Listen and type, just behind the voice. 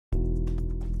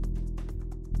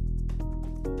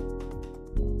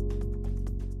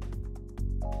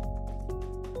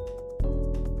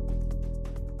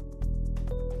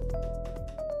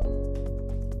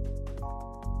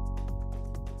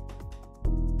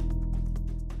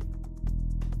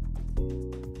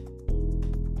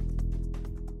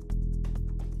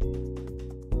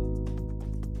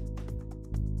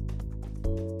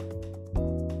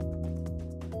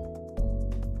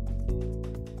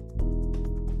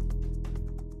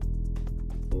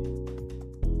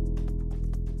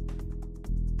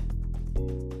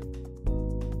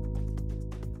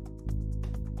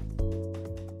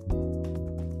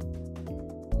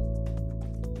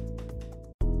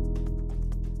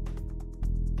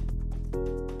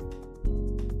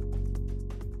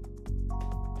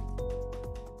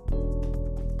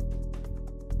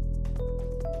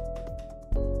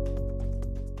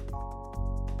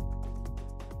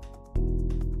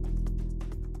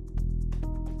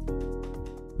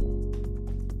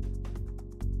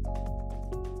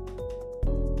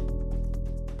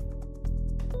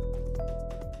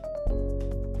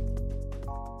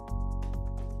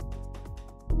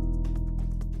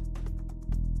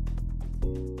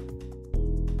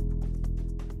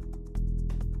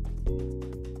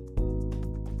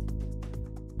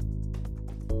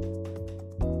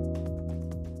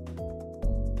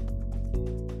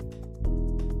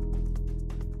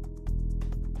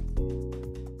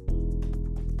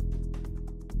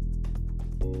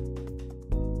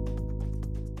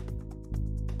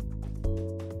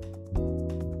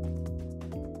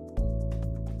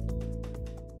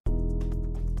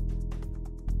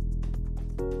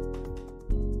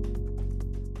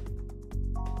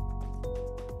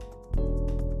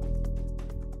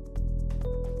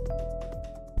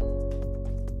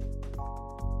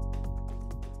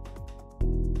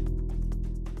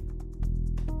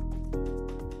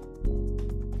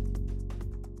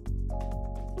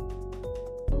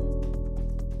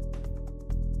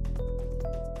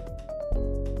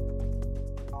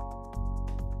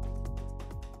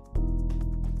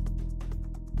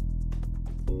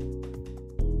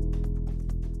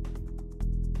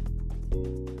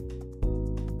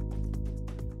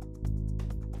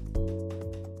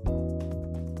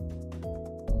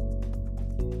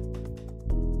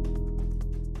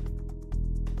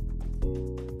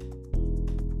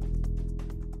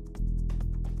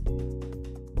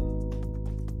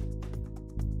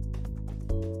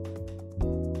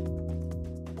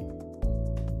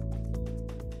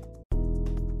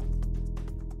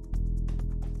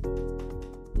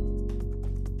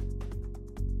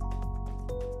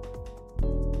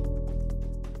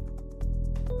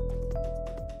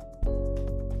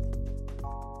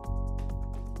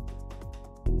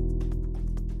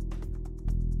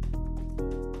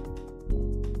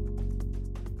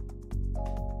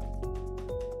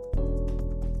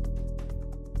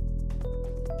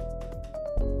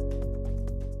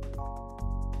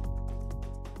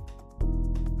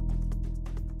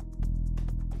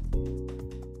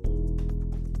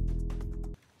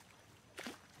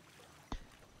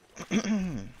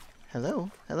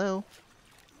Hello, hello.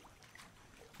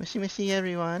 Missy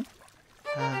everyone.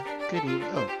 Good evening.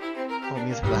 Oh,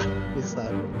 music loud. Music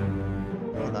loud.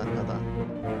 Hold on.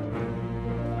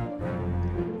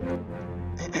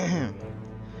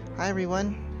 Hi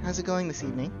everyone. How's it going this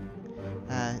evening?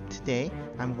 Today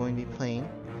I'm going to be playing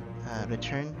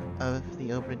Return of the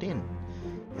Obra Dinn.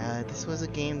 This was a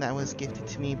game that was gifted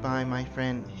to me by my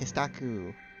friend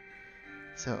Histaku.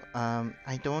 So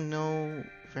I don't know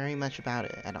very much about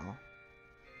it at all.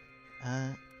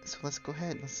 So let's go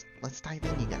ahead. Let's dive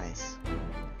in, you guys.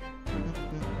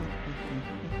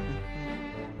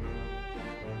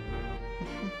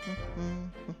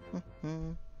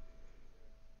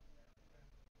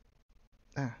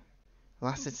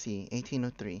 Lost at Sea,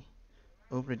 1803.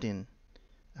 Obra Dinn.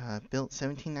 Built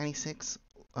 1796.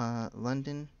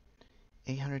 London.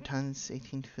 800 tons,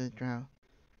 18-foot draw.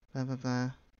 Blah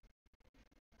blah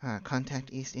blah.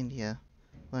 Contact East India.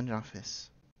 London office.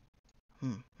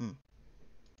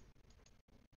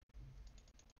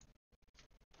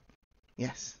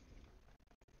 Yes.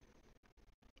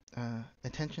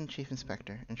 Attention Chief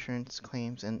Inspector, Insurance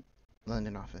Claims and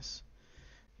London office.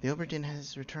 The Obra Dinn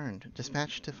has returned.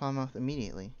 Dispatch to Falmouth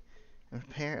immediately and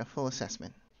prepare a full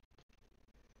assessment.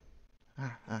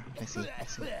 I see.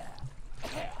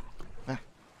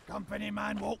 Company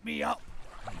man woke me up.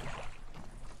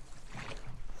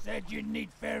 Said you'd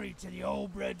need ferry to the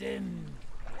Obra Dinn.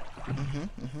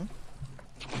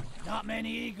 Not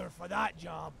many eager for that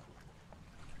job.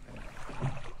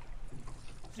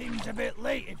 Seems a bit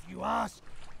late if you ask.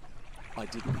 I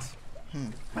didn't.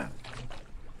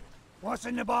 What's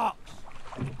in the box?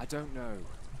 I don't know.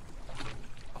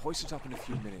 I'll hoist it up in a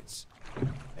few minutes.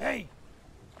 Hey!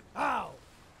 Ow!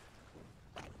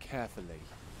 Carefully.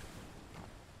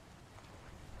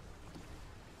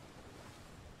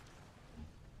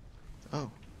 Oh.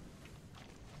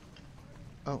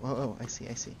 Oh, I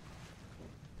see.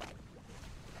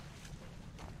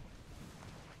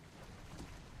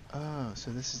 Oh,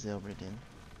 so this is the Obra Dinn.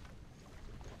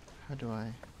 How do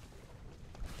I...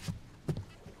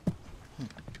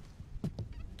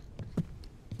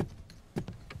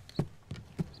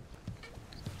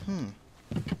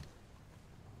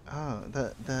 Oh,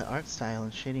 the art style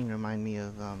and shading remind me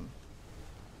of,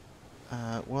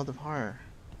 World of Horror.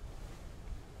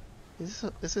 Is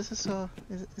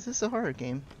this a horror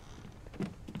game?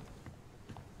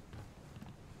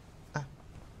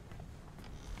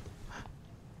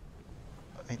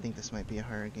 I think this might be a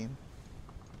horror game.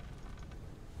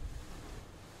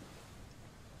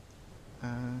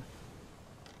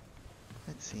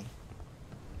 Let's see.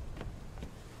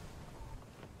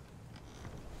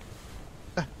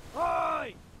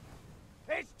 Oi!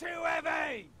 It's too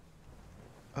heavy!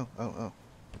 Oh.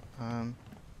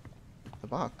 The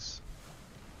box.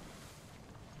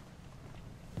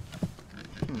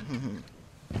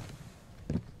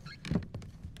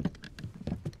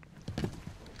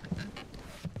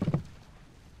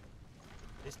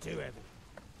 It's too heavy.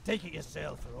 Take it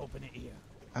yourself or open it here.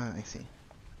 I see.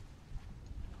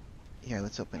 Yeah,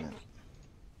 let's open it.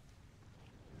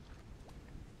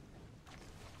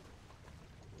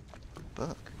 A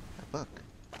book.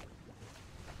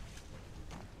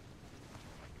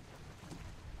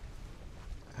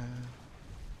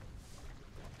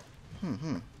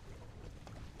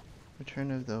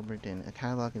 Return of the Obra Dinn, a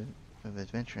catalog of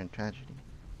adventure and tragedy.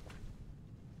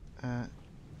 I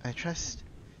trust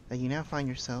that you now find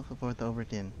yourself aboard the Obra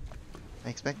Dinn. I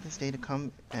expect this day to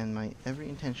come, and my every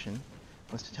intention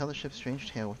was to tell the ship's strange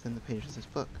tale within the pages of this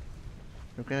book.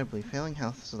 Regrettably, failing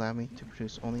health has allowed me to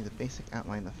produce only the basic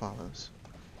outline that follows.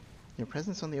 Your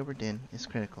presence on the Obra Dinn is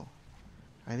critical.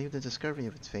 I leave the discovery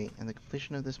of its fate and the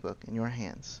completion of this book in your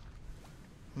hands.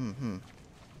 The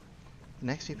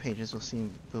next few pages will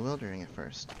seem bewildering at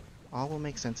first. All will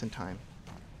make sense in time.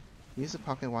 Use the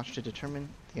pocket watch to determine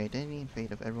the identity and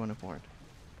fate of everyone aboard.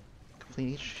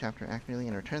 Complete each chapter accurately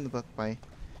and return the book by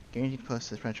guaranteed post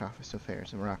to the French Office of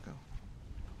Affairs in Morocco.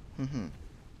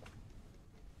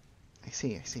 I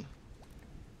see.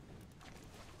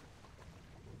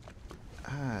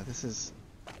 Ah, this is...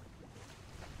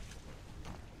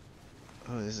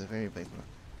 Oh, this is a very big book.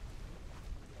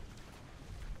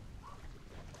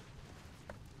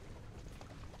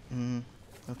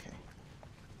 Okay.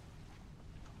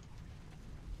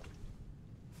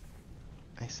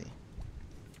 I see.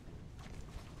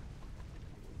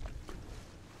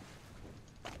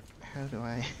 How do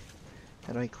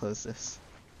I close this?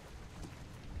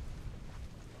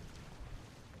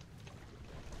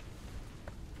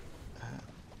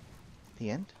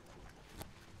 The end?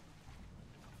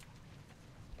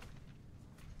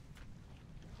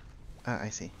 I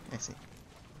see.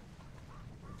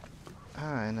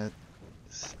 And a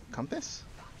compass?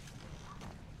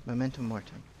 Momentum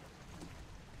mortem.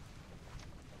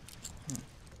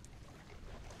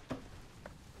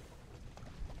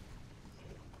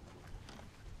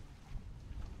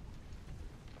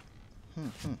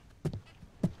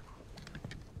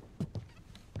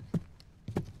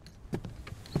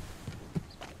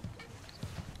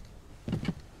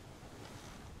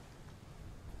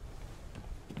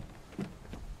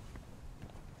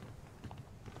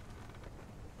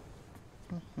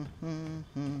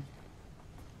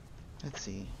 Let's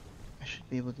see. I should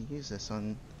be able to use this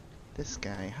on this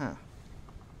guy, huh?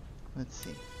 Let's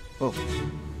see. Whoa!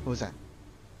 What was that?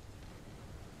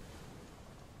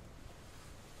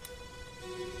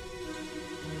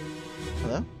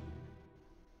 Hello?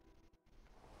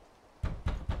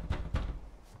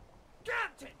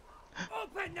 Captain!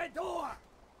 Open the door!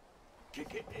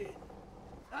 Kick it in.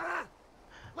 Ah!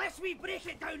 Lest we break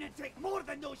it down and take more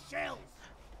than those shells!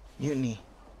 Mutiny.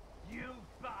 You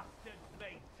bastards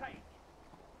may take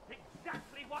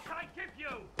exactly what I give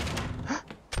you!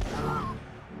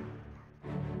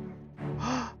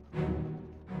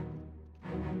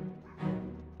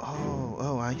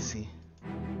 Oh, I see.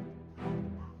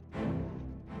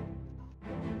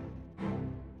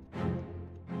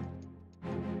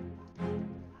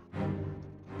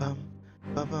 Bum.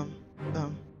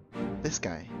 This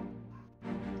guy.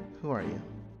 Who are you?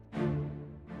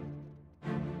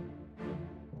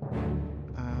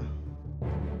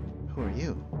 Who are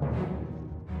you?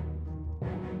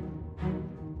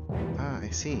 Ah, I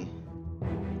see.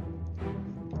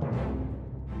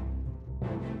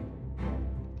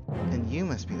 And you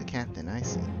must be the captain, I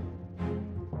see.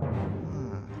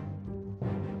 Huh.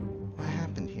 What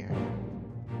happened here?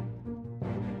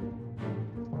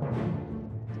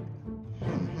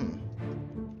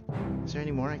 Is there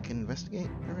any more I can investigate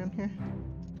around here?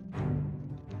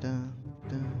 Dun,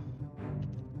 dun.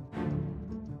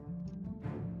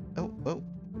 Oh,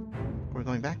 we're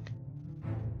going back?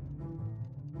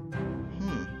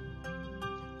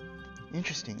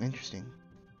 Interesting.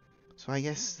 So I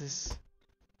guess this...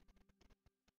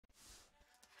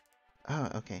 Oh,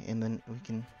 okay, and then we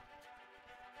can...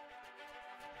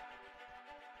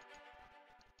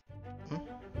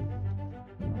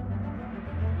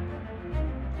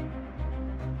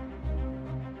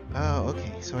 Oh,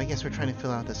 okay, so I guess we're trying to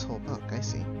fill out this whole book, I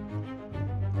see.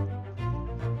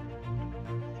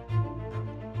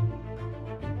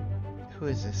 Who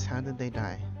is this? How did they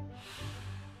die?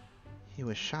 He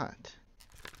was shot.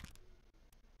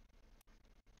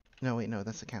 No, wait, no,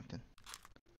 that's the captain.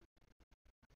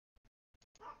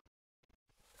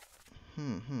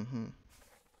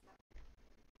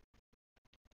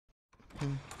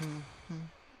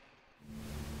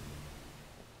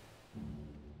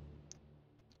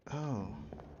 Oh.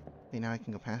 Wait, now I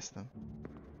can go past them.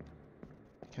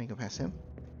 Can I go past him?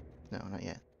 No, not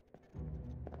yet.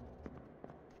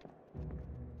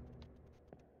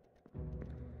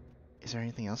 Is there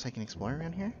anything else I can explore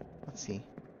around here? Let's see.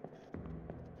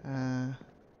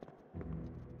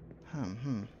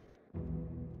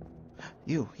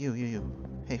 You.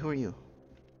 Hey, who are you?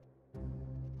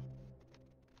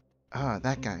 Ah,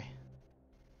 that guy.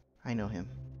 I know him.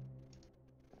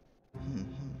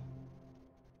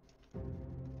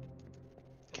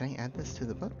 Can I add this to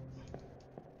the book?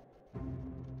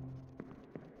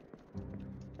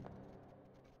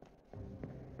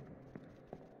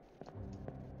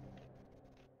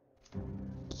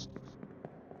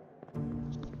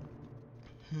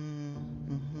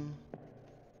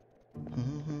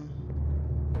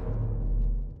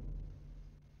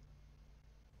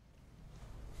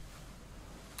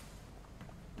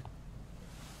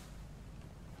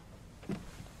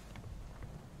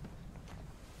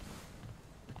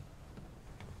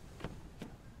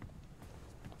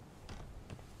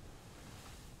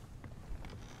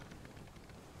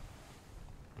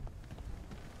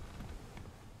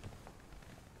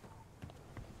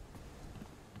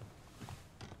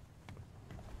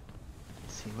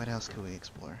 See, what else could we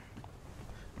explore?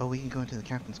 Oh, we can go into the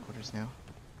captain's quarters now.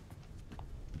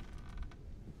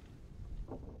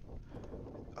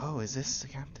 Oh, is this the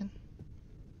captain?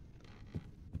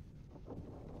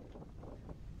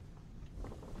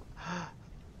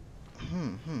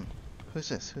 Who's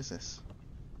this?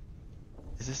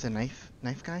 Is this a knife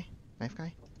guy? Let's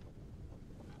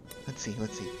see.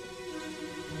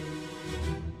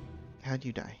 How'd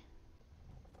you die?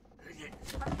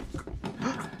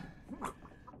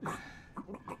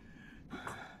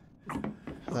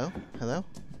 Hello?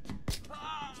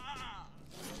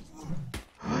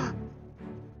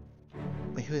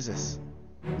 Wait, who is this?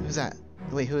 Who's that?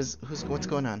 Wait, what's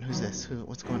going on? Who's this?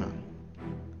 What's going on?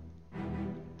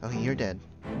 Oh, you're dead.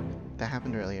 That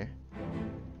happened earlier.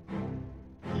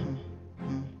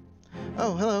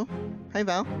 Oh, hello. Hi,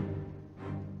 Val.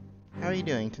 How are you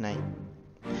doing tonight?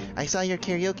 I saw your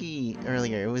karaoke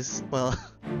earlier. It was, well,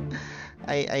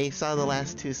 I saw the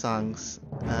last two songs.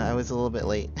 I was a little bit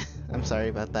late. I'm sorry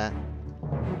about that.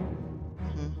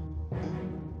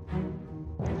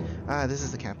 Ah, this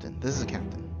is the captain.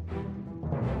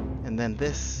 And then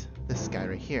this guy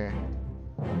right here.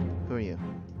 Who are you?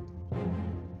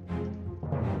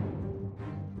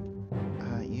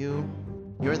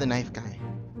 You're the knife guy.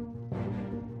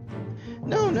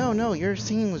 No, your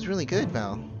singing was really good,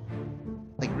 Val.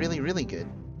 Like, really good.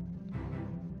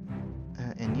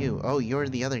 And oh, you're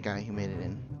the other guy who made it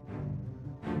in.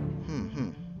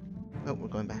 Oh, we're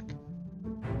going back.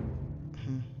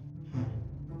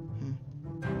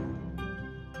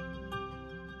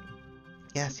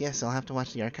 Yes, I'll have to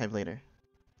watch the archive later.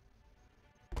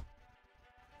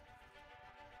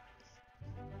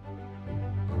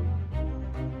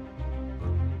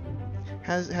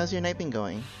 How's your night been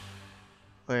going?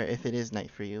 Or if it is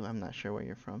night for you, I'm not sure where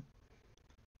you're from.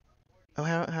 Oh,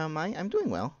 how am I? I'm doing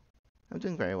well. I'm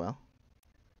doing very well.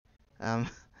 I'm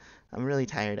really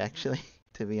tired actually,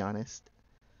 to be honest.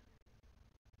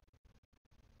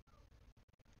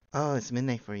 Oh, it's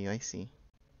midnight for you, I see.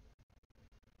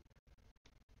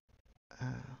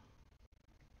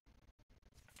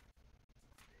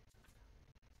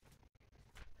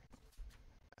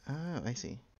 Oh, I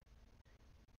see.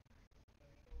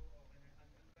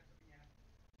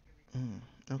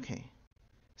 Okay.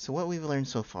 So what we've learned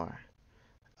so far.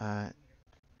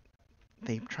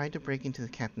 they tried to break into the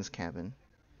captain's cabin,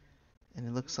 and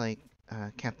it looks like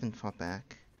Captain fought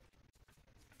back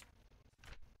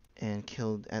and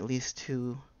killed at least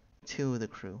two of the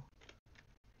crew.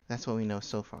 That's what we know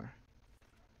so far.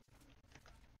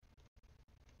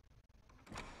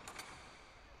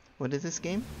 What is this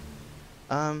game?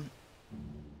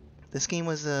 This game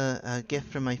was a gift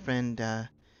from my friend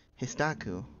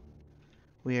Histaku.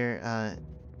 We're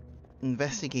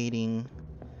investigating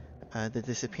the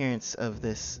disappearance of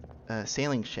this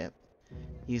sailing ship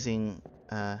using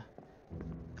I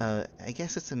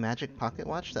guess it's a magic pocket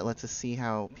watch that lets us see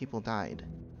how people died.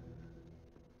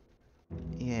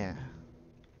 Yeah.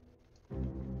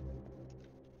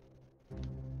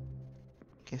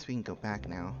 Guess we can go back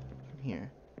now from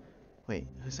here. Wait,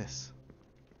 who's this?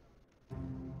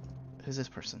 Who's this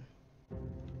person?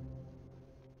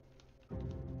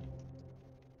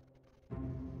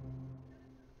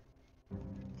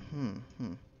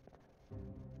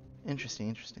 Interesting,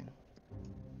 interesting.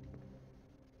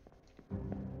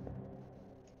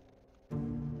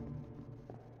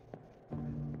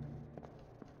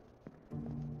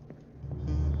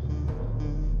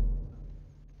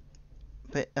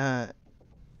 But,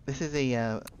 this is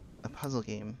a puzzle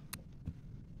game.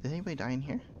 Did anybody die in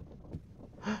here?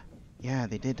 Yeah,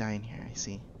 they did die in here, I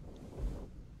see.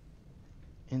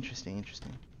 Interesting,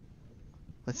 interesting.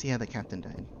 Let's see how the captain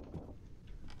died.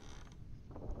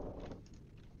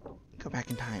 Go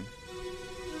back in time.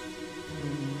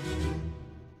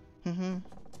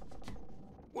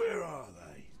 Where are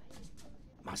they?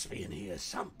 Must be in here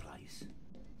someplace.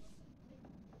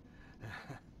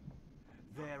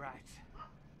 They're at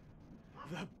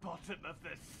the bottom of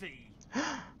the sea.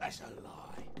 That's a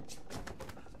lie.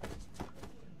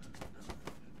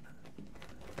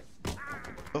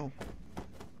 Oh.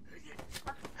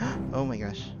 Oh my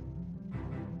gosh.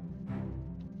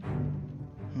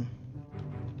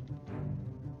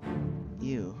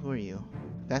 You, who are you?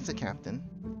 That's a captain.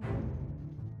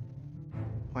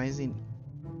 Why is he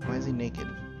naked?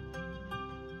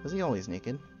 Was he always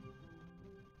naked?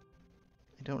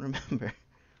 I don't remember.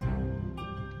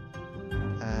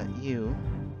 You.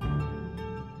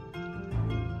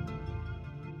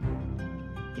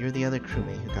 You're the other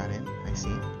crewmate who got in, I see.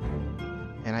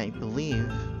 And I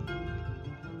believe...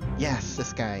 Yes,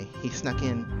 this guy. He snuck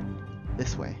in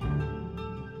this way.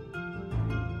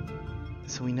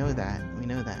 So we know that. We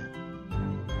know that.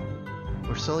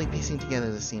 We're slowly piecing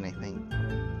together the scene, I think.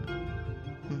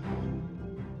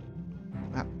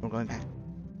 Ah, we're going back.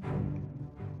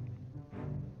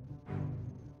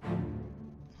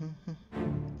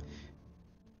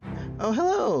 Oh,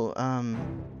 hello!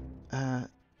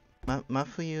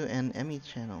 Mafuyu and Emmy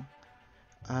channel.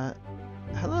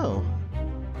 Hello!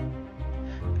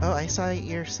 Oh, I saw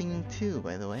you're singing too,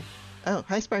 by the way. Oh,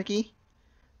 hi Sparky!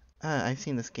 I've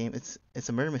seen this game. It's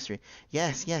a murder mystery.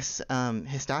 Yes, yes,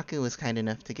 Histaku was kind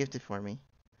enough to gift it for me.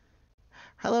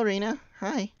 Hello, Reina.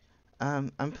 Hi.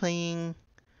 I'm playing,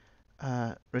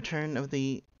 Return of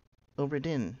the Obra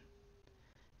Dinn.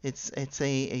 It's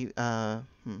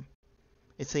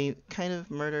a kind of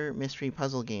murder mystery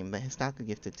puzzle game that Histaku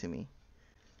gifted to me.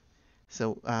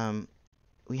 So,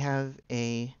 we have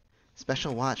a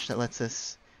special watch that lets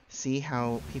us see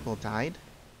how people died,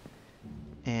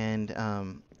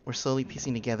 and we're slowly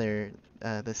piecing together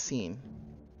the scene.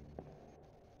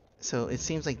 So it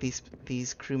seems like these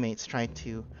crewmates tried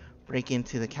to break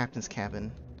into the captain's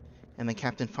cabin, and the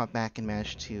captain fought back and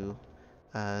managed to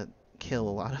kill a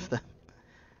lot of them.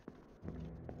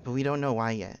 But we don't know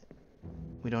why yet.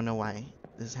 We don't know why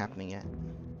this is happening yet.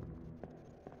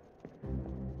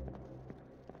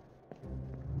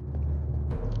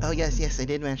 Oh yes, yes, I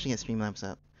did manage to get Streamlabs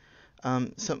up.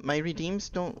 So my redeems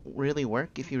don't really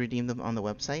work if you redeem them on the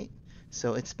website.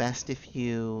 So it's best if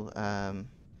you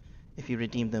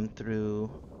redeem them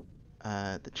through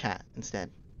the chat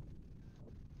instead.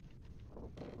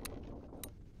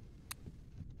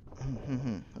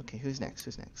 Okay, who's next?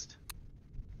 Who's next?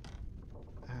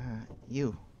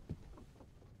 You.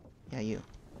 Yeah, you.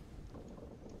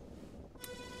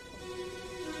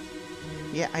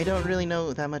 Yeah, I don't really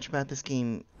know that much about this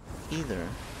game either.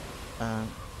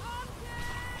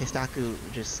 Histaku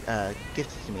just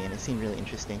gifted it to me and it seemed really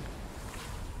interesting.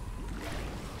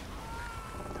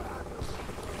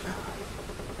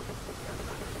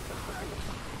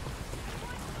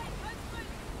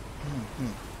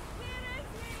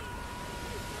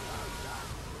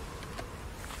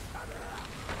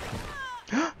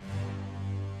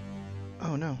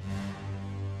 Oh no.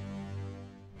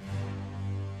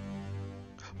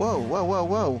 Whoa, whoa, whoa,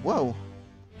 whoa, whoa!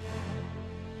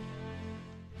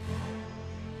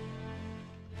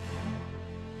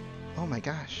 Oh my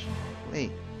gosh.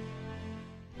 Wait.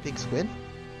 Big squid?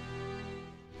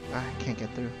 Ah, I can't get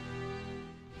through.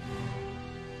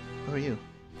 Who are you?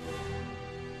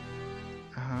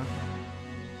 Uh-huh.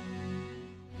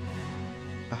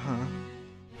 Uh-huh.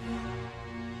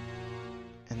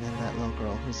 And then that little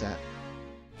girl. Who's that?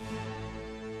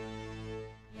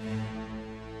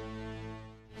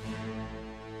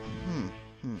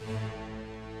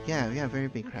 Yeah, very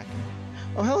big kraken.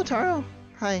 Oh, hello, Taro!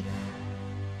 Hi.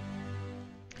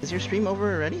 Is your stream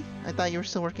over already? I thought you were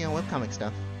still working on webcomic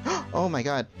stuff. Oh my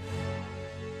god.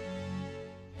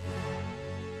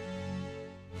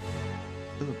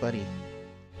 Ooh, buddy.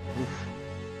 Oof.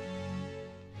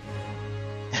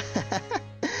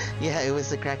 Yeah, it was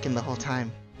the kraken the whole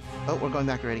time. Oh, we're going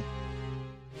back already.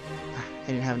 I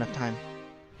didn't have enough time.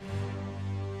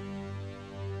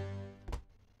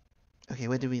 Okay,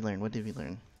 what did we learn? What did we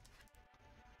learn?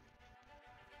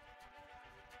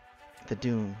 The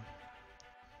Doom.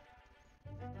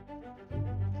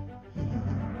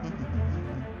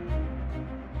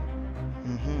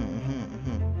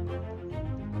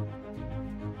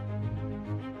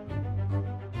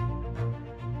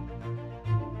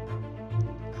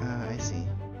 I see.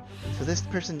 So this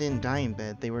person didn't die in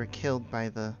bed. They were killed by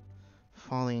the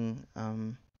falling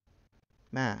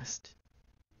mast.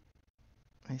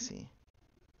 I see.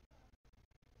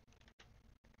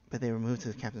 But they were moved to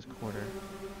the captain's quarter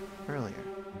earlier.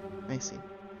 I see.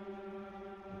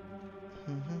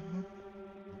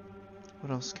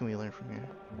 What else can we learn from here?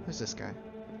 Who's this guy?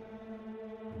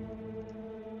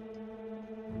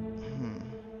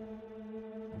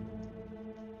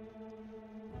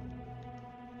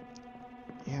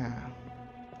 Yeah.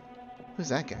 Who's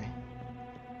that guy?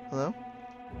 Hello?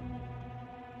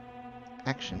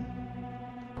 Action.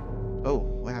 Oh,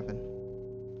 what happened?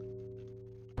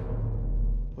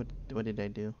 What did I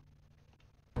do?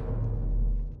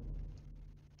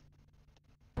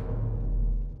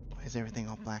 Why is everything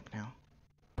all black now?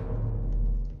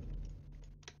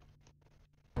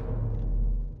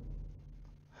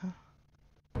 Huh?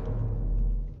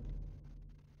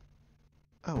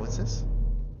 Oh, what's this?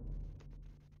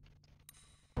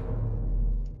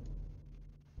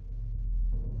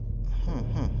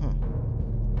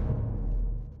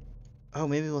 Oh,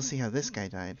 maybe we'll see how this guy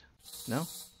died. No?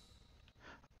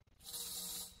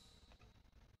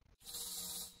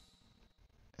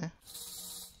 Eh.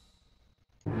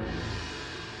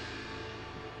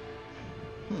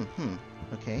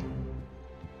 Okay.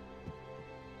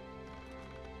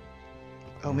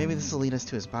 Oh, maybe this will lead us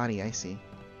to his body, I see.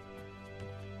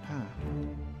 Huh.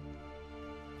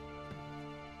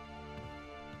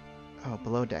 Oh,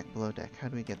 below deck, below deck. How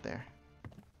do we get there?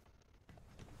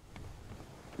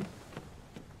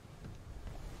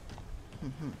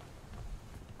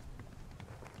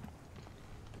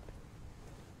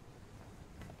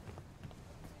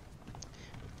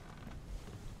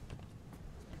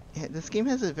 Yeah, this game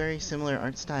has a very similar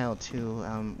art style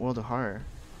to World of Horror,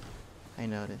 I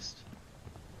noticed.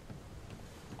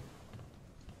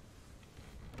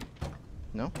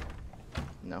 No?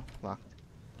 No, locked.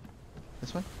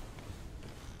 This one?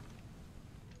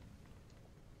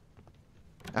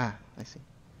 Ah, I see.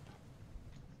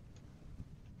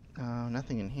 Oh,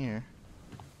 nothing in here.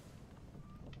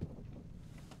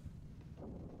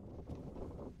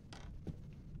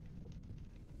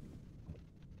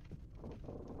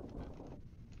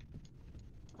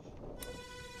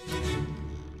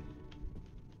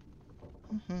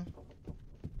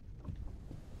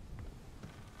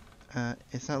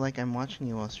 It's not like I'm watching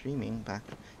you while streaming back.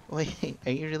 Wait,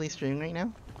 are you really streaming right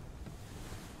now?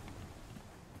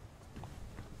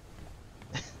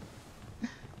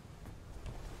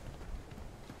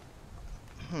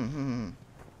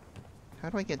 How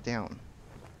do I get down?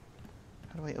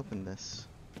 How do I open this?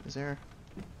 Is there...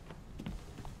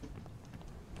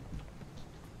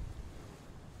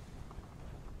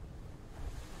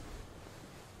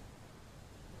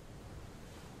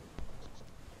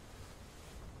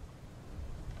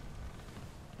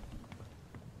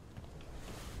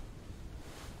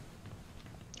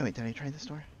 Oh wait, did I try this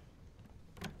door?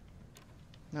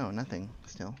 No, nothing,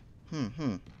 still.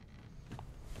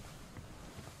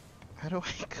 How do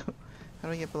I go? How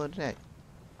do I get below the deck?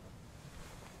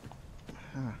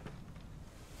 Huh.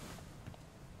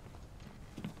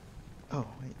 Oh,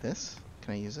 wait, this?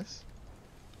 Can I use this?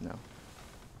 No.